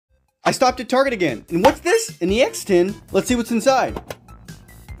I stopped at Target again. And what's this? An EX tin? Let's see what's inside.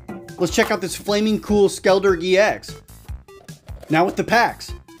 Let's check out this flaming cool Skeldurg EX. Now with the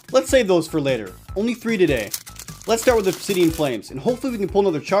packs. Let's save those for later. Only 3 today. Let's start with Obsidian Flames, and hopefully we can pull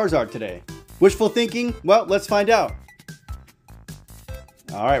another Charizard today. Wishful thinking? Well, let's find out.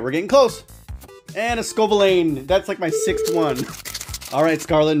 Alright, we're getting close. And a Scovillain. That's like my 6th one. Alright,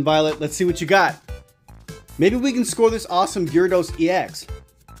 Scarlet and Violet, let's see what you got. Maybe we can score this awesome Gyarados EX.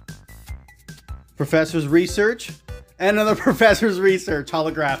 Professor's Research. And another Professor's Research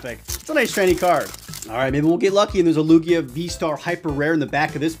holographic. It's a nice shiny card. Alright, maybe we'll get lucky and there's a Lugia V-Star Hyper Rare in the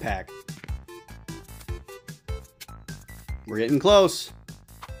back of this pack. We're getting close.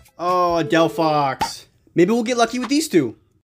 Oh, a Delphox. Maybe we'll get lucky with these two.